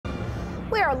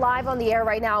We are live on the air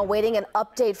right now, awaiting an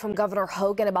update from Governor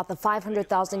Hogan about the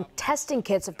 500,000 testing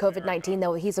kits of COVID-19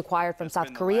 that he's acquired from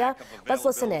South Korea. Let's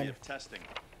listen in.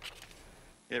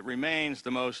 It remains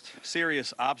the most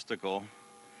serious obstacle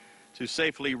to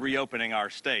safely reopening our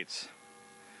states.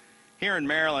 Here in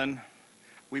Maryland,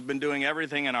 we've been doing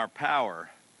everything in our power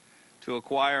to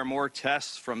acquire more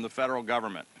tests from the federal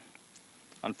government.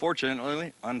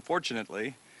 Unfortunately,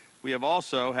 we have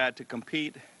also had to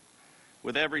compete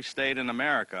with every state in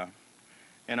America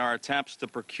in our attempts to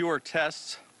procure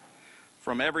tests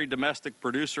from every domestic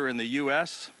producer in the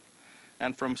U.S.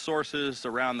 and from sources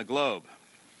around the globe.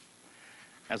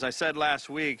 As I said last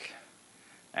week,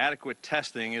 adequate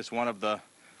testing is one of the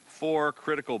 4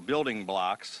 critical building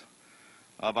blocks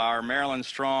of our Maryland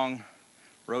Strong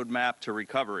roadmap to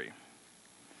recovery.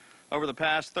 Over the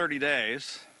past 30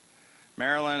 days,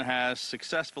 Maryland has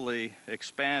successfully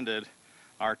expanded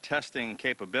our testing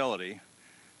capability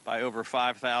by over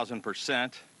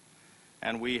 5,000%,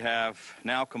 and we have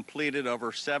now completed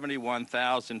over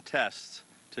 71,000 tests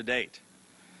to date.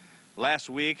 Last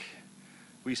week,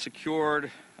 we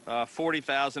secured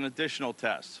 40,000 additional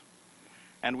tests,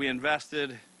 and we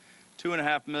invested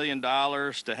 $2.5 million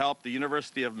to help the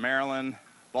University of Maryland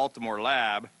Baltimore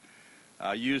lab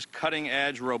use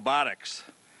cutting-edge robotics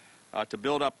to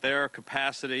build up their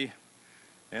capacity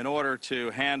in order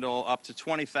to handle up to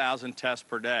 20,000 tests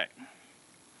per day.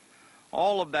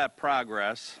 All of that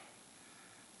progress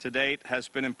to date has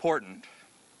been important,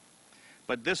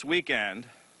 but this weekend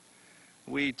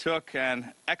we took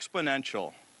an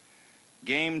exponential,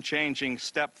 game-changing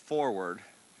step forward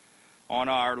on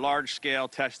our large-scale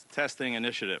testing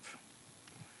initiative.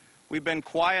 We've been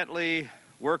quietly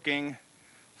working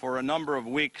for a number of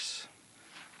weeks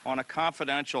on a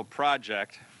confidential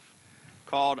project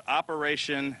called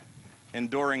Operation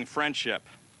Enduring Friendship.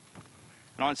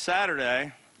 And on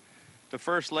Saturday, the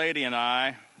First Lady and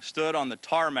I stood on the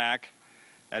tarmac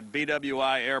at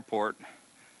BWI Airport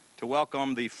to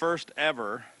welcome the first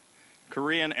ever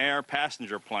Korean Air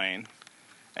passenger plane,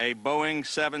 a Boeing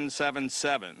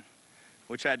 777,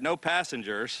 which had no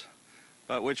passengers,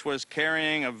 but which was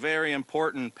carrying a very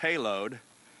important payload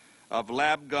of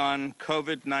lab-gun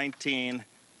COVID-19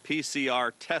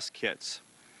 PCR test kits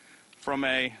from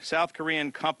a South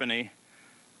Korean company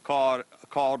called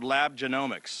Lab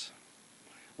Genomics,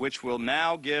 which will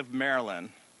now give Maryland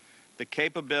the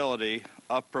capability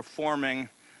of performing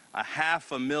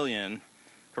 500,000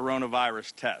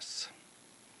 coronavirus tests.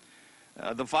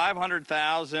 The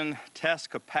 500,000 test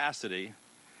capacity,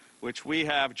 which we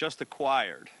have just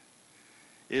acquired,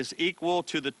 is equal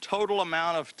to the total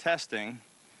amount of testing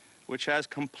which has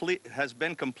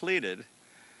been completed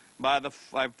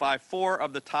by 4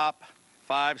 of the top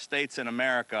 5 states in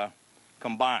America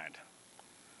combined.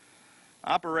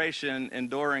 Operation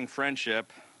Enduring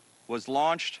Friendship was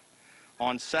launched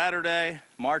on Saturday,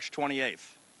 March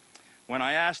 28th, when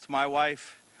I asked my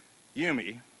wife,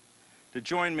 Yumi, to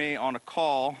join me on a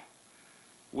call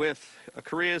with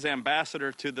Korea's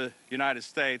ambassador to the United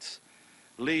States,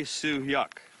 Lee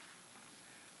Soo-hyuk.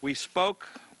 We spoke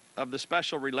of the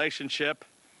special relationship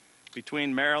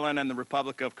between Maryland and the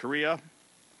Republic of Korea,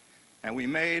 and we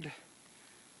made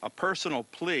a personal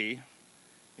plea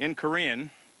in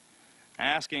Korean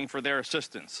asking for their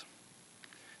assistance.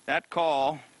 That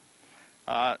call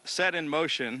set in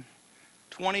motion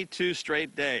 22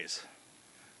 straight days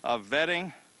of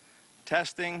vetting,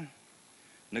 testing,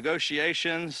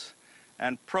 negotiations,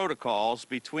 and protocols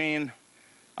between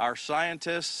our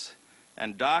scientists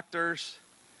and doctors,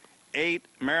 8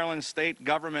 Maryland state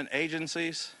government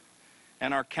agencies,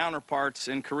 and our counterparts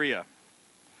in Korea.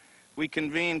 We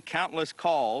convened countless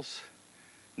calls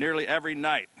nearly every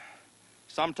night.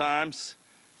 Sometimes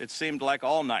it seemed like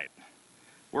all night,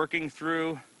 working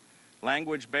through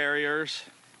language barriers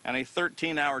and a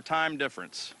 13-hour time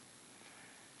difference.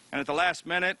 And at the last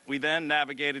minute, we then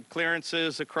navigated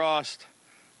clearances across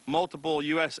multiple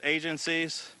U.S.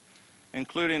 agencies,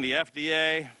 including the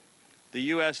FDA, the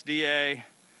USDA,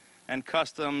 and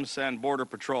Customs and Border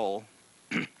Patrol,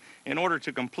 in order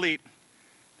to complete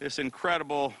this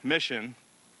incredible mission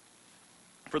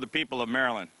for the people of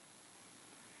Maryland.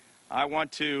 I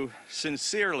want to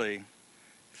sincerely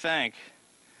thank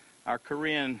our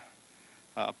Korean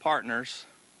partners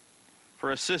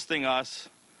for assisting us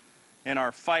in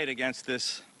our fight against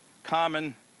this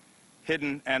common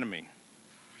hidden enemy.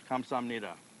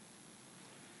 감사합니다.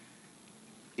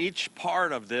 Each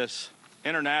part of this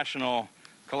international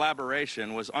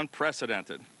collaboration was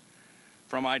unprecedented,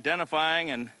 from identifying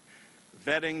and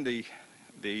vetting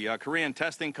the Korean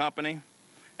testing company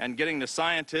and getting the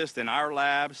scientists in our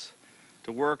labs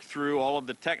to work through all of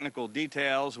the technical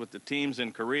details with the teams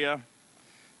in Korea,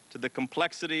 to the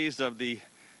complexities of the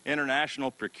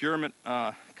international procurement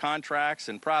contracts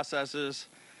and processes,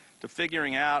 to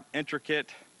figuring out intricate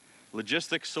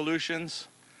logistics solutions,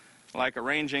 like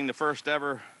arranging the first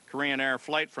ever Korean Air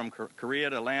flight from Korea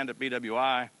to land at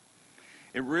BWI.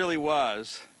 It really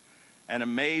was an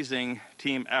amazing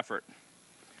team effort.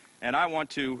 And I want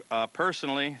to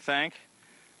personally thank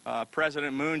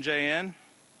President Moon Jae-in,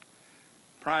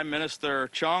 Prime Minister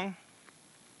Chung,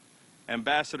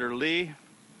 Ambassador Lee,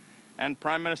 and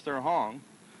Prime Minister Hong,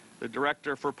 the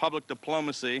Director for Public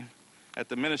Diplomacy at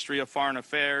the Ministry of Foreign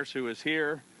Affairs, who is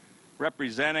here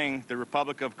representing the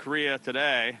Republic of Korea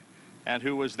today and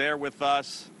who was there with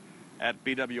us at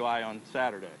BWI on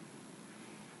Saturday.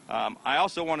 I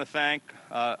also want to thank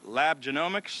Lab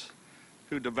Genomics,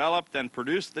 who developed and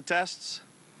produced the tests,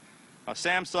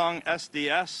 Samsung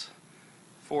SDS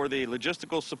for the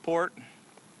logistical support,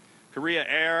 Korea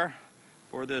Air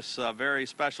for this very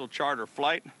special charter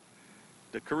flight,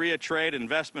 the Korea Trade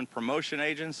Investment Promotion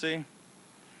Agency,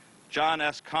 John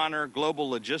S. Connor Global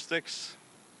Logistics,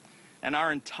 and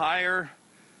our entire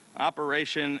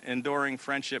Operation Enduring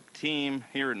Friendship team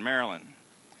here in Maryland,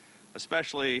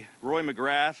 especially Roy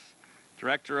McGrath,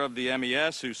 Director of the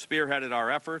MES, who spearheaded our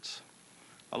efforts,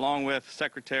 along with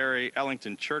Secretary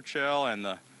Ellington Churchill and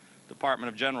the Department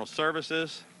of General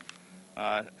Services,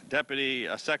 Deputy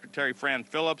Secretary Fran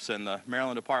Phillips and the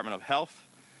Maryland Department of Health,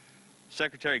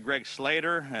 Secretary Greg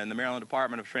Slater and the Maryland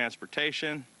Department of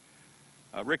Transportation,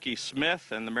 Ricky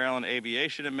Smith and the Maryland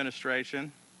Aviation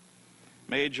Administration,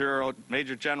 Major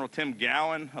General Tim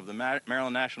Gowan of the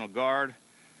Maryland National Guard,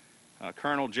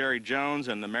 Colonel Jerry Jones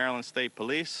and the Maryland State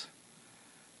Police,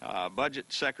 Budget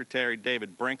Secretary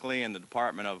David Brinkley in the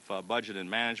Department of Budget and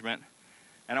Management.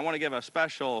 And I want to give a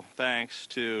special thanks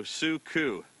to Sue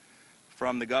Koo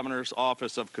from the Governor's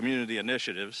Office of Community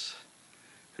Initiatives,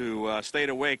 who stayed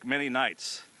awake many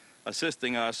nights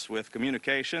assisting us with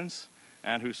communications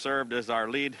and who served as our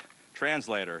lead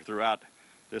translator throughout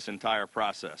this entire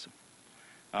process.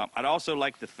 I'd also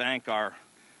like to thank our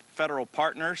federal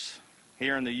partners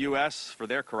here in the U.S. for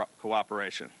their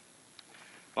cooperation.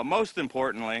 But most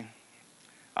importantly,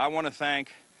 I want to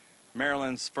thank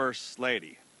Maryland's First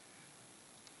Lady,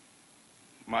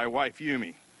 my wife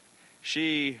Yumi.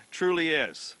 She truly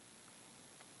is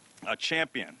a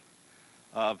champion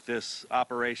of this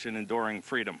Operation Enduring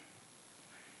Freedom.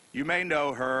 You may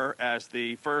know her as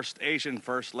the first Asian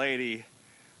First Lady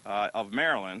of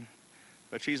Maryland,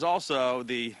 but she's also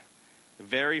the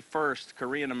very first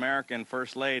Korean American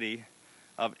First Lady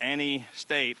of any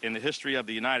state in the history of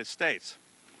the United States.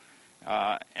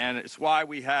 And it's why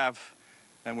we have,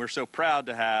 and we're so proud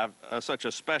to have, such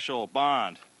a special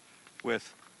bond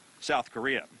with South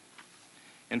Korea.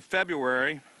 In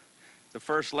February, the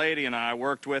First Lady and I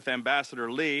worked with Ambassador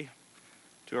Lee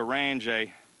to arrange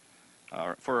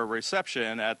for a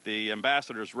reception at the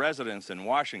ambassador's residence in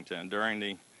Washington during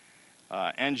the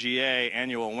NGA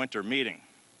annual winter meeting.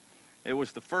 It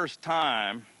was the first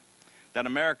time that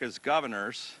America's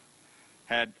governors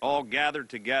had all gathered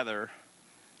together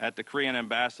at the Korean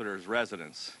ambassador's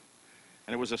residence.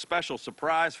 And it was a special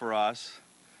surprise for us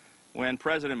when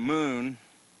President Moon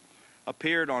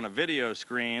appeared on a video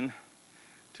screen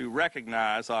to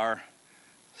recognize our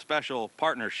special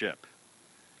partnership.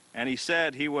 And he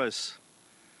said he was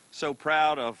so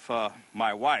proud of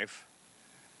my wife,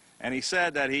 and he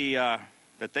said that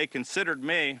that they considered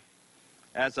me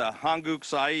as a Hanguk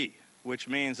Sai, which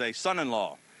means a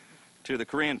son-in-law to the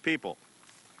Korean people.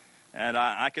 And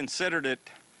I considered it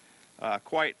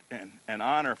quite an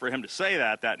honor for him to say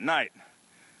that night,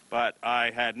 but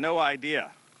I had no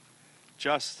idea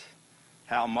just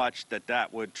how much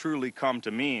that would truly come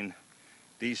to mean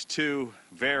these 2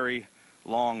 very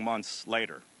long months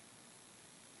later.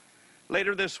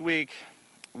 Later this week,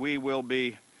 we will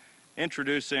be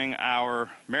introducing our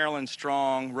Maryland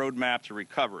Strong Roadmap to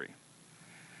Recovery.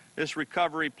 This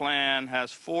recovery plan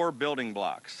has 4 building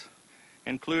blocks,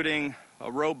 including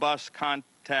a robust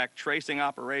contact tracing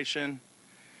operation,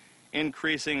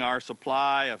 increasing our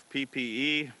supply of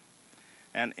PPE,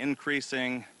 and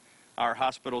increasing our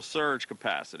hospital surge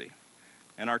capacity.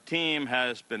 And our team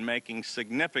has been making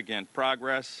significant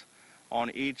progress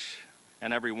on each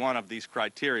and every one of these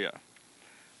criteria.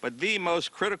 But the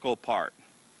most critical part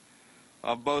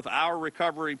of both our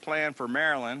recovery plan for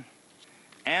Maryland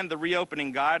and the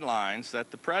reopening guidelines that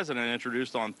the President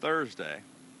introduced on Thursday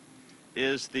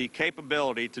is the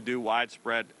capability to do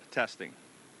widespread testing.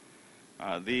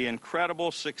 The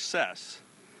incredible success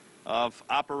of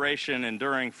Operation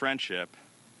Enduring Friendship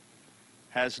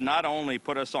has not only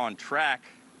put us on track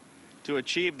to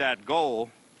achieve that goal,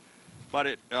 but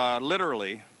it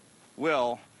literally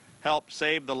will help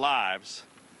save the lives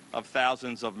of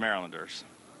thousands of Marylanders.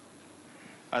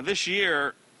 This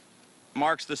year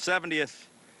marks the 70th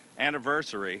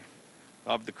anniversary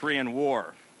of the Korean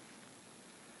War.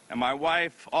 And my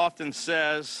wife often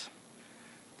says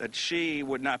that she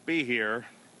would not be here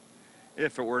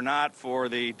if it were not for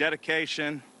the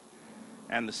dedication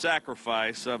and the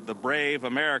sacrifice of the brave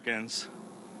Americans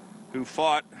who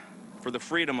fought for the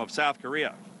freedom of South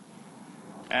Korea.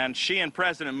 And she and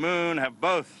President Moon have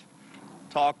both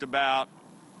talked about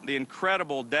the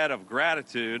incredible debt of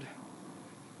gratitude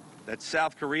that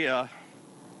South Korea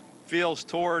feels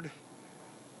toward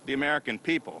the American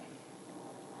people.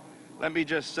 Let me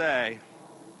just say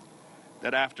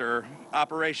that after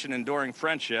Operation Enduring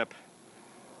Friendship,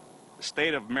 the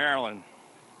state of Maryland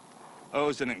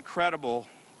owes an incredible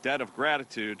debt of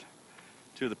gratitude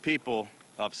to the people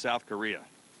of South Korea.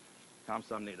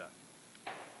 Kamsahamnida.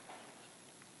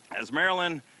 As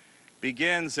Maryland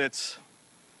begins its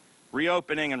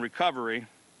reopening and recovery,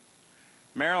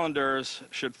 Marylanders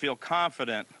should feel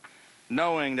confident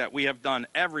knowing that we have done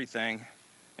everything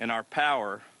in our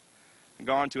power,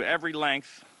 gone to every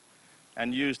length,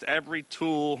 and used every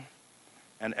tool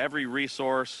and every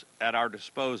resource at our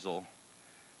disposal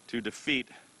to defeat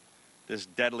this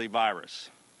deadly virus.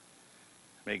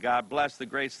 May God bless the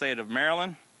great state of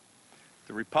Maryland,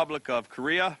 the Republic of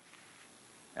Korea,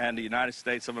 and the United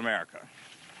States of America.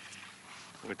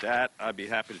 With that, I'd be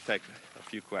happy to take a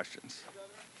few questions.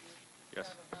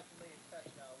 Yes.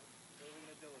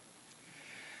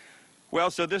 Well,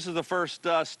 so this is the first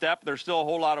step. There's still a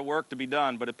whole lot of work to be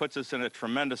done, but it puts us in a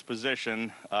tremendous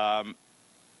position.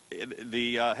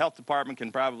 The health department can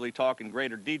probably talk in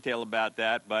greater detail about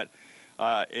that, but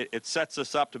it sets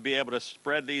us up to be able to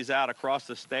spread these out across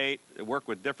the state, work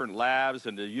with different labs,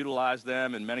 and to utilize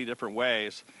them in many different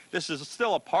ways. This is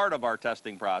still a part of our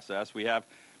testing process. We have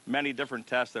many different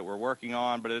tests that we're working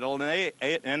on, but it'll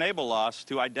enable us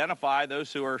to identify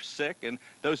those who are sick and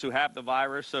those who have the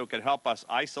virus, so it can help us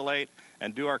isolate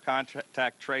and do our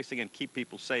contact tracing and keep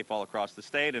people safe all across the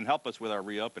state and help us with our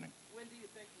reopening. When do you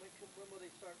think, when will they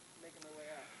start making their way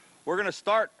out? We're going to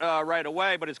start right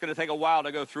away, but it's going to take a while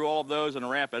to go through all of those and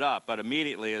ramp it up. But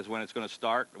immediately is when it's going to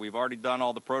start. We've already done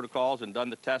all the protocols and done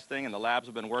the testing, and the labs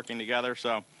have been working together.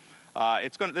 So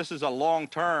this is a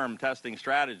long-term testing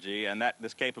strategy, and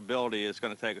this capability is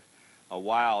going to take a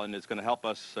while, and it's going to help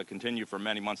us continue for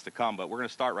many months to come. But we're going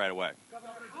to start right away.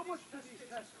 Governor, how much do these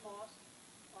tests cost?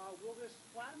 Will this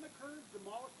flatten the curve,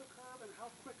 demolish the curve, and how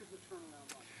quick is the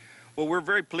turnaround on it? Well, we're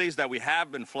very pleased that we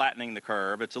have been flattening the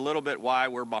curve. It's a little bit why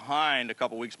we're behind, a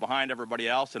couple weeks behind everybody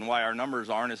else, and why our numbers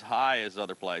aren't as high as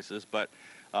other places. But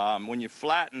when you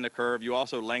flatten the curve, you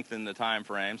also lengthen the time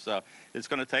frame. So it's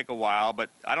going to take a while, but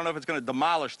I don't know if it's going to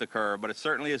demolish the curve, but it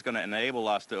certainly is going to enable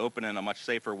us to open in a much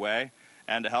safer way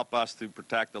and to help us to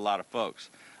protect a lot of folks.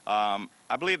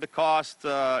 I believe the cost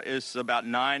is about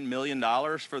 $9 million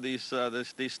for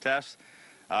these tests.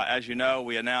 As you know,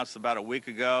 we announced about a week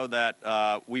ago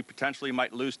that we potentially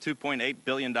might lose $2.8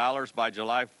 billion by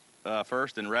July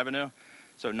 1st in revenue.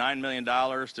 So $9 million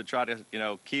to try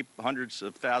to, keep hundreds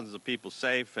of thousands of people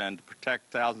safe and to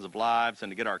protect thousands of lives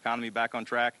and to get our economy back on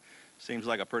track seems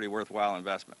like a pretty worthwhile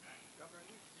investment. Governor,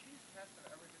 do these tests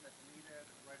have everything that's needed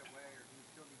right away, or do you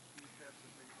still need Q-tips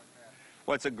and things like that?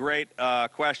 Well, it's a great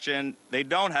question. They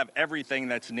don't have everything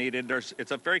that's needed.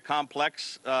 It's a very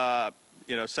complex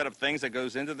set of things that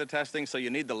goes into the testing. So you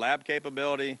need the lab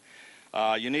capability,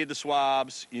 you need the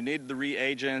swabs, you need the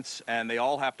reagents, and they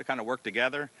all have to kind of work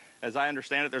together. As I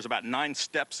understand it, there's about 9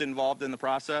 steps involved in the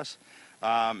process.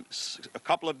 A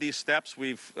couple of these steps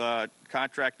we've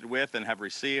contracted with and have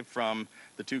received from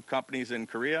the 2 companies in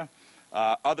Korea.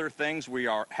 Other things we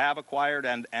have acquired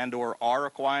and or are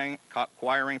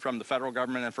acquiring from the federal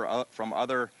government and from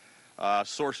other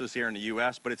sources here in the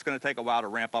U.S., but it's going to take a while to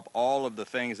ramp up all of the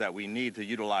things that we need to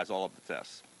utilize all of the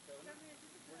tests.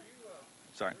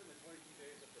 Sorry.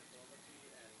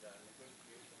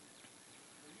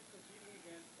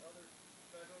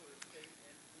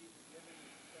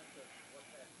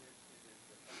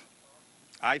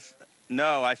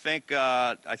 No, I think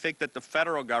that the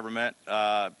federal government,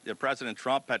 President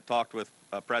Trump had talked with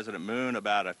President Moon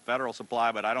about a federal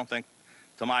supply, but I don't think,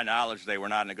 to my knowledge, they were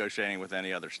not negotiating with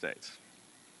any other states.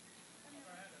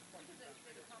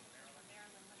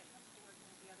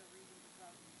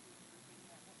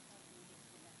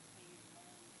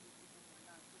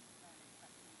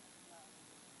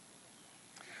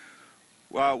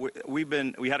 Well,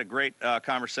 we had a great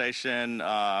conversation,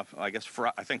 I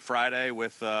think Friday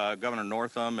with Governor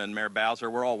Northam and Mayor Bowser.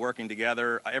 We're all working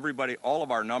together. Everybody, all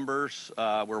of our numbers,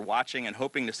 we're watching and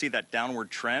hoping to see that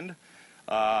downward trend.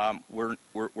 We're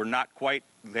not quite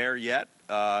there yet,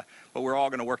 but we're all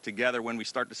going to work together. When we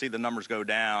start to see the numbers go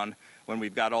down, when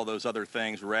we've got all those other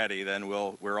things ready, then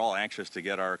we're all anxious to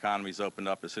get our economies opened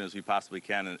up as soon as we possibly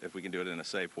can, and if we can do it in a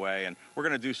safe way. And we're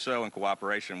going to do so in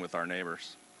cooperation with our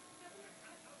neighbors.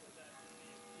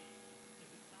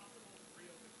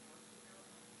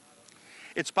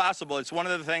 It's possible. It's one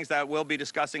of the things that we'll be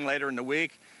discussing later in the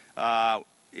week.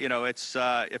 You know, it's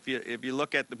if you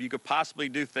look at you could possibly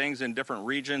do things in different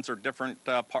regions or different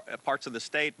parts of the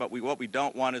state, but what we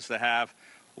don't want is to have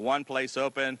one place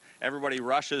open, everybody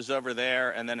rushes over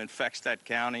there and then infects that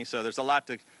county. So there's a lot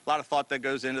of thought that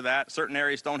goes into that. Certain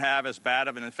areas don't have as bad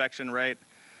of an infection rate.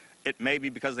 It may be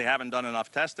because they haven't done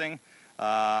enough testing.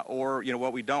 Or, you know,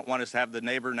 what we don't want is to have the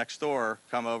neighbor next door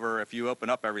come over. If you open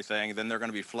up everything, then they're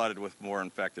going to be flooded with more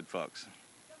infected folks.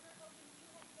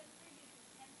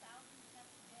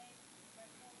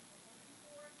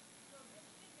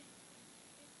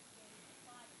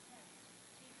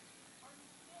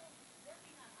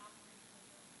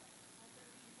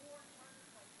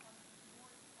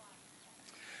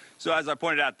 So as I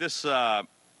pointed out, this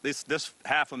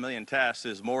 500,000 tests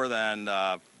is more than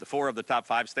the 4 of the top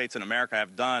 5 states in America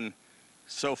have done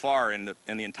so far in the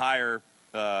entire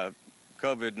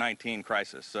COVID-19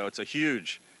 crisis. So it's a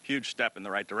huge step in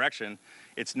the right direction.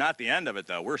 It's not the end of it,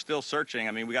 though. We're still searching.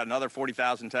 I mean, we got another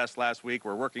 40,000 tests last week.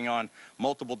 We're working on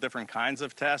multiple different kinds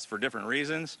of tests for different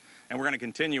reasons, and we're going to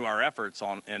continue our efforts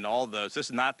in all of those. This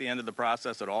is not the end of the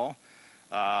process at all.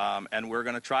 And we're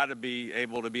going to try to be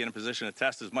able to be in a position to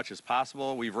test as much as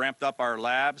possible. We've ramped up our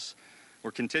labs.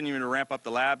 We're continuing to ramp up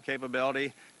the lab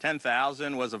capability.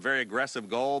 10,000 was a very aggressive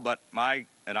goal, but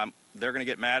they're going to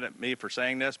get mad at me for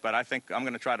saying this, but I think I'm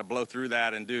going to try to blow through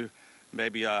that and do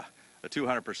maybe a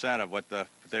 200% of what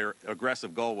their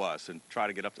aggressive goal was, and try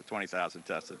to get up to 20,000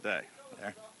 tests a day.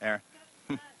 Aaron?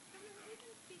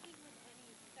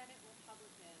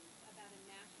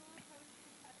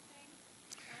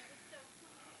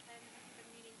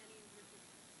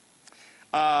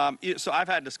 So I've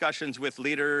had discussions with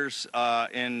leaders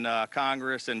in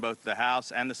Congress, in both the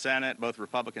House and the Senate, both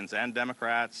Republicans and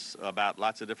Democrats, about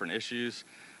lots of different issues,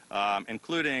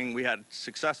 including we had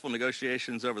successful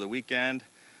negotiations over the weekend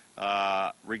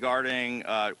regarding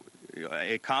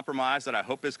a compromise that I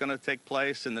hope is going to take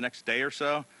place in the next day or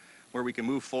so, where we can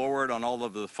move forward on all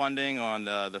of the funding on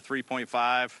the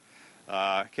 3.5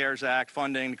 CARES Act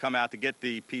funding to come out to get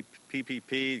the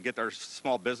PPP, get our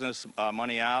small business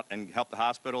money out and help the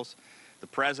hospitals. The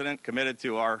president committed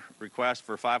to our request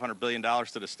for $500 billion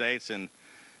to the states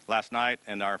last night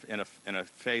in a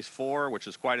phase 4, which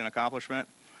is quite an accomplishment.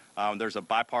 There's a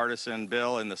bipartisan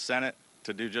bill in the Senate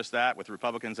to do just that with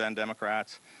Republicans and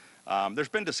Democrats. There's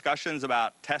been discussions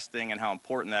about testing and how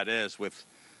important that is with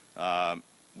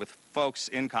folks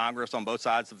in Congress on both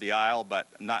sides of the aisle, but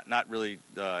not really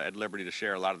at liberty to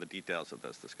share a lot of the details of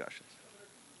those discussions. Governor,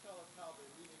 can you tell us how the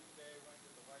meeting today went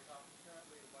at the White House?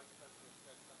 Apparently, the Vice President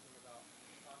said something about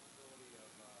the possibility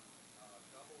of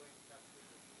doubling testing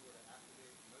if we were to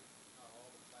activate most, if not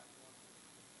all, the platforms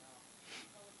now. Can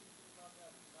you tell us anything about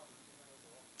that and how the meeting went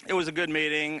overall? It was a good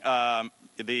meeting.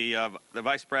 The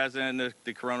Vice President,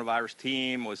 the coronavirus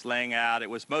team was laying out.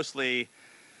 It was mostly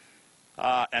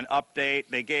an update.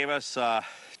 They gave us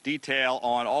detail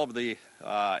on all of a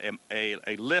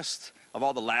list of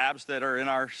all the labs that are in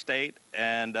our state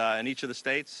and in each of the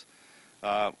states.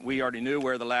 We already knew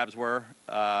where the labs were.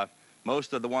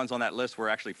 Most of the ones on that list were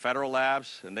actually federal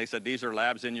labs, and they said these are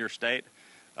labs in your state.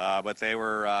 But they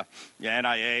were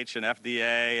NIH and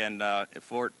FDA and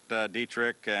Fort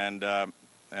Detrick and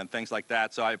things like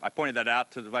that. So I pointed that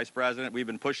out to the Vice President. We've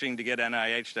been pushing to get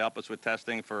NIH to help us with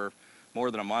testing for more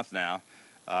than a month now.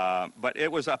 But it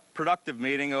was a productive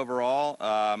meeting overall.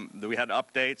 We had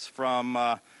updates from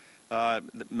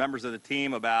members of the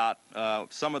team about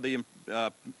some of the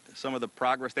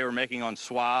progress they were making on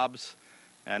swabs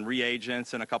and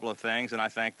reagents and a couple of things. And I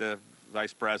thank the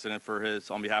Vice President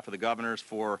on behalf of the governors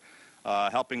for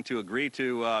helping to agree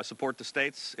to support the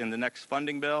states in the next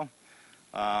funding bill.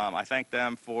 I thank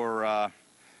them for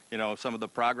some of the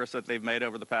progress that they've made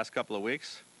over the past couple of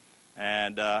weeks.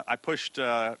 And I pushed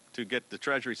to get the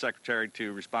Treasury Secretary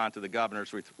to respond to the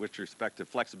governors with respect to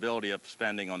flexibility of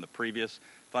spending on the previous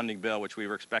funding bill, which we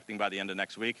were expecting by the end of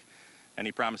next week. And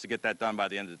he promised to get that done by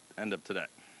the end of today.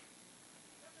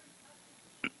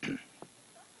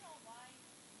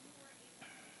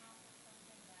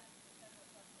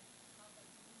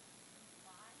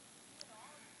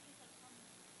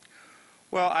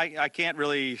 Well, I can't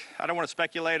really, I don't want to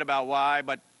speculate about why,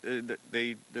 but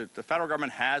the federal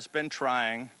government has been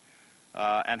trying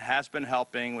and has been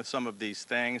helping with some of these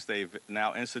things. They've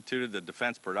now instituted the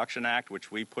Defense Production Act,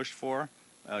 which we pushed for,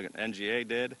 NGA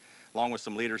did, along with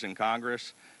some leaders in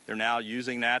Congress. They're now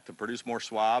using that to produce more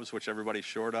swabs, which everybody's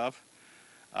short of.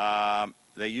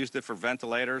 They used it for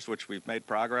ventilators, which we've made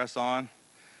progress on.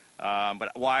 But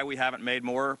why we haven't made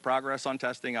more progress on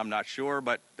testing, I'm not sure.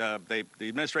 But the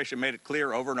administration made it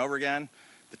clear over and over again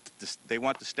that they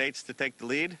want the states to take the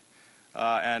lead,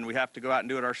 and we have to go out and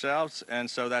do it ourselves. And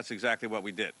so that's exactly what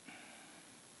we did.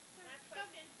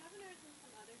 Governors in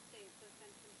some other states have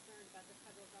been concerned about the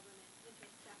federal government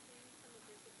intercepting some of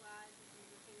their supplies and some of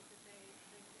the things that they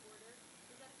order.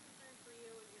 Is that a concern for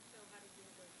you? And if so, how did you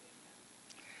negotiate that?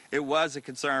 It was a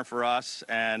concern for us,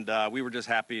 and we were just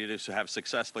happy to have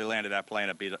successfully landed that plane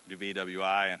at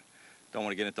VWI. And don't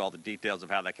want to get into all the details of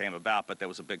how that came about, but that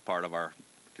was a big part of our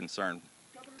concern.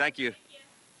 Thank you.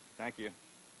 Thank you.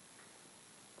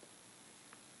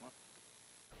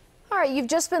 All right, you've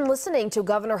just been listening to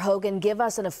Governor Hogan give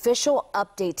us an official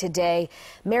update today.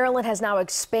 Maryland has now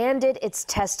expanded its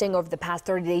testing over the past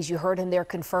 30 days. You heard him there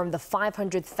confirm the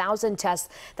 500,000 tests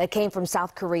that came from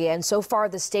South Korea. And so far,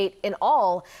 the state in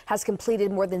all has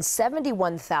completed more than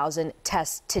 71,000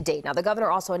 tests to date. Now, the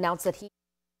governor also announced that he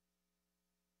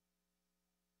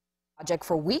project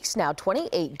for weeks now,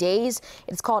 28 days.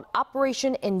 It's called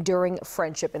Operation Enduring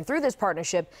Friendship. And through this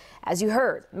partnership, as you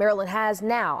heard, Maryland has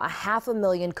now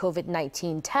 500,000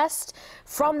 COVID-19 tests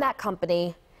from that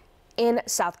company in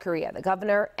South Korea. The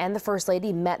governor and the First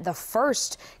Lady met the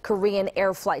first Korean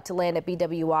air flight to land at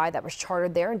BWI that was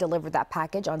chartered there and delivered that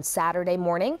package on Saturday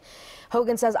morning.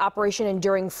 Hogan says Operation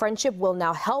Enduring Friendship will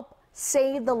now help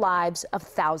save the lives of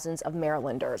thousands of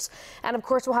Marylanders. And of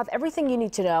course, we'll have everything you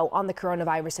need to know on the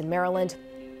coronavirus in Maryland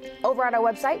over at our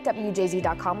website,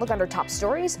 WJZ.com. Look under top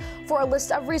stories for a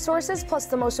list of resources, plus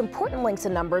the most important links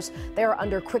and numbers. They are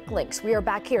under quick links. We are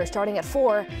back here starting at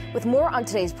 4 with more on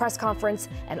today's press conference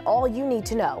and all you need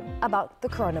to know about the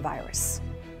coronavirus.